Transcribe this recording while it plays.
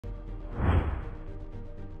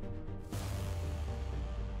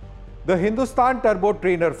The Hindustan Turbo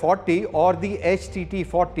Trainer-40 or the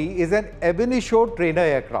HTT-40 is an ab initio trainer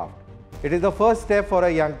aircraft. It is the first step for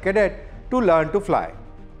a young cadet to learn to fly.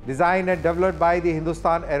 Designed and developed by the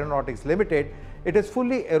Hindustan Aeronautics Limited, it is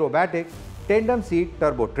fully aerobatic, tandem seat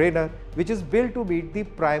turbo trainer which is built to meet the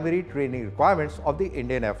primary training requirements of the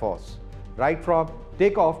Indian Air Force. Right from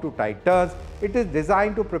takeoff to tight turns, it is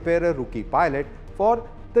designed to prepare a rookie pilot for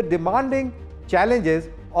the demanding challenges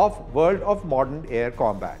of world of modern air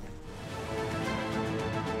combat.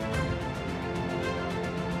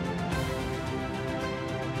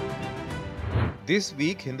 This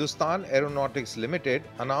week, Hindustan Aeronautics Limited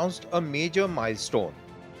announced a major milestone.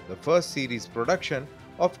 The first series production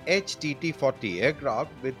of HTT-40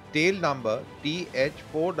 aircraft with tail number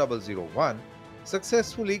TH-4001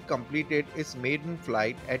 successfully completed its maiden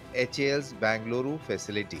flight at HAL's Bengaluru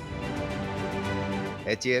facility.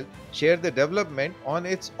 HAL shared the development on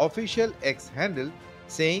its official X handle,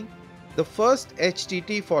 saying the first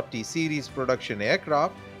HTT-40 series production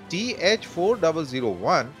aircraft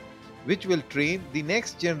TH-4001, which will train the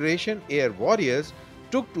next generation air warriors,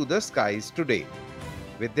 took to the skies today.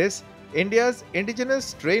 With this, India's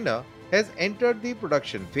Indigenous trainer has entered the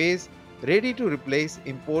production phase, ready to replace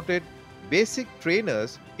imported basic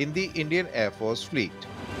trainers in the Indian Air Force fleet.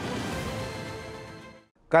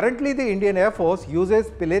 Currently, the Indian Air Force uses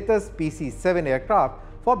Pilatus PC-7 aircraft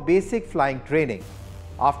for basic flying training.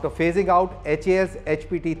 After phasing out HAL's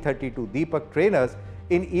HPT-32 Deepak trainers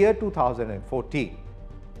in year 2014.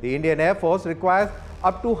 The Indian Air Force requires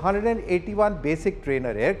up to 181 basic trainer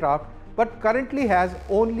aircraft but currently has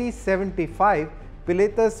only 75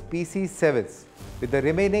 Pilatus PC-7s, with the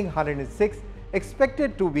remaining 106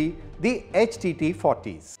 expected to be the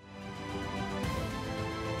HTT-40s.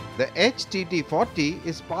 The HTT-40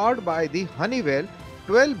 is powered by the Honeywell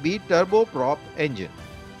 12B turboprop engine,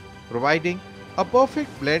 providing a perfect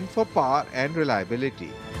blend for power and reliability.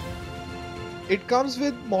 It comes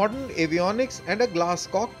with modern avionics and a glass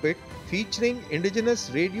cockpit featuring indigenous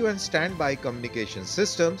radio and standby communication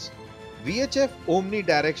systems, VHF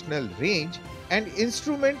omnidirectional range and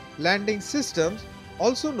instrument landing systems,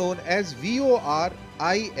 also known as VOR-ILS.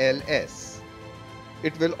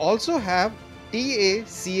 It will also have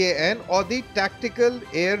TACAN or the Tactical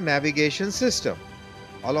Air Navigation System,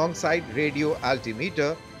 alongside radio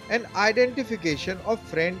altimeter and identification of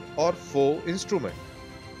friend or foe instrument.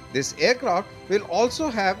 This aircraft will also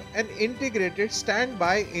have an integrated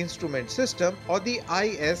standby instrument system or the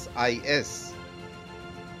ISIS.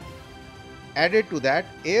 Added to that,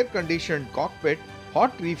 air-conditioned cockpit,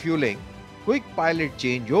 hot refueling, quick pilot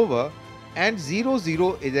changeover and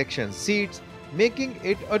 0-0 ejection seats, making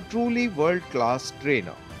it a truly world-class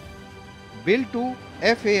trainer. Built to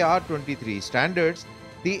FAR-23 standards,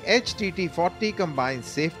 the HTT-40 combines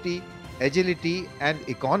safety, agility and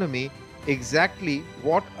economy, exactly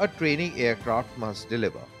what a training aircraft must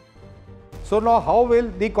deliver. So now how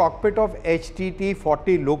will the cockpit of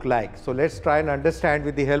HTT-40 look like? So let's try and understand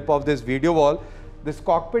with the help of this video wall. This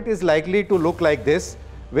cockpit is likely to look like this,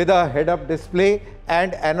 with a head-up display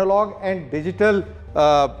and analog and digital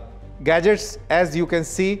gadgets, as you can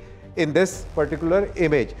see in this particular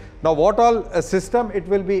image. Now what all system it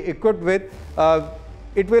will be equipped with?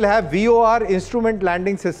 It will have VOR instrument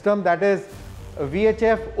landing system, that is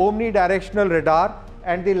VHF omnidirectional radar,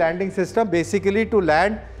 and the landing system basically to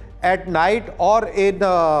land at night or in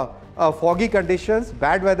foggy conditions,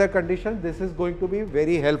 bad weather conditions. This is going to be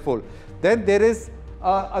very helpful. Then there is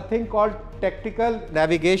a thing called tactical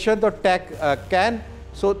navigation, the TACAN.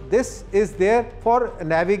 So this is there for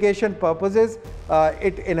navigation purposes.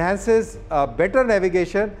 It enhances better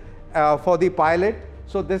navigation for the pilot.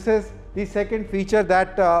 So this is the second feature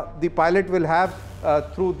that the pilot will have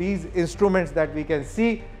through these instruments that we can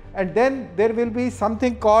see. And then there will be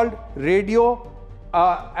something called radio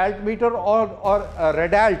altimeter or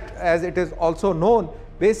radalt, as it is also known,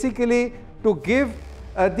 basically to give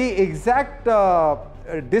the exact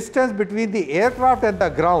distance between the aircraft and the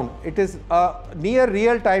ground. It is a near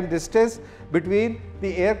real-time distance between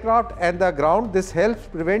the aircraft and the ground. This helps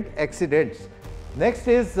prevent accidents. Next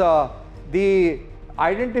is the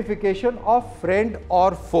identification of friend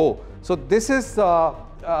or foe. So this is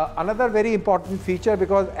another very important feature,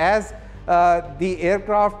 because as the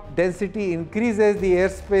aircraft density increases, the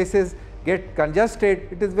airspaces get congested.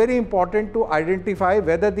 It is very important to identify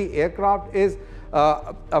whether the aircraft is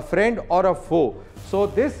a friend or a foe. So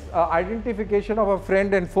this identification of a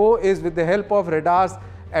friend and foe is with the help of radars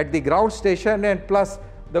at the ground station and plus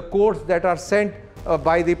the codes that are sent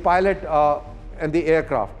by the pilot and the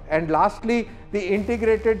aircraft. And lastly, the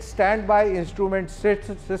integrated standby instrument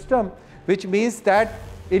system, which means that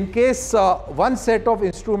In case one set of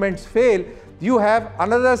instruments fail, you have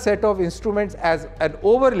another set of instruments as an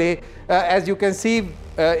overlay. As you can see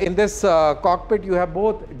in this cockpit, you have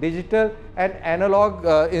both digital and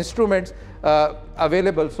analog instruments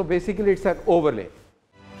available. So basically it's an overlay.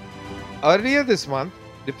 Earlier this month,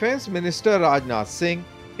 Defence Minister Rajnath Singh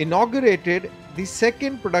inaugurated the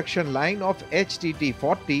second production line of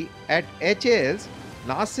HTT-40 at HAL's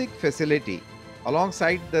Nasik facility,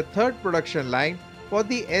 alongside the third production line for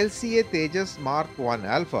the LCA Tejas Mark I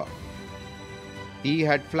Alpha. He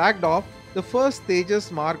had flagged off the first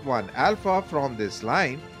Tejas Mark I Alpha from this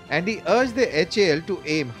line, and he urged the HAL to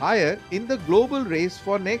aim higher in the global race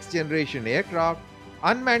for next generation aircraft,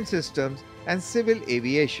 unmanned systems and civil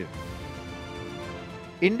aviation.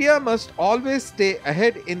 India must always stay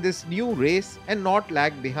ahead in this new race and not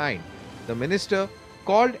lag behind. The minister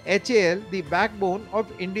called HAL the backbone of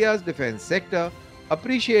India's defence sector,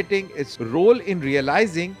 appreciating its role in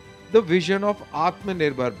realizing the vision of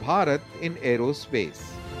Atmanirbhar Bharat in aerospace.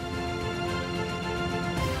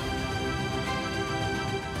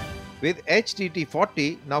 With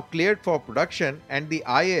HTT-40 now cleared for production and the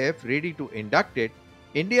IAF ready to induct it,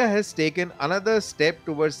 India has taken another step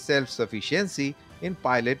towards self-sufficiency in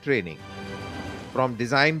pilot training. From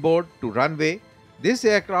design board to runway, this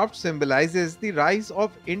aircraft symbolizes the rise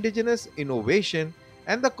of indigenous innovation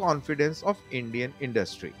and the confidence of Indian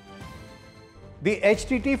industry. The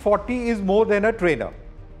HTT-40 is more than a trainer.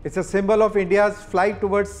 It's a symbol of India's flight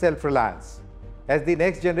towards self-reliance. As the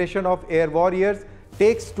next generation of air warriors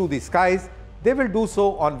takes to the skies, they will do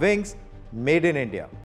so on wings made in India.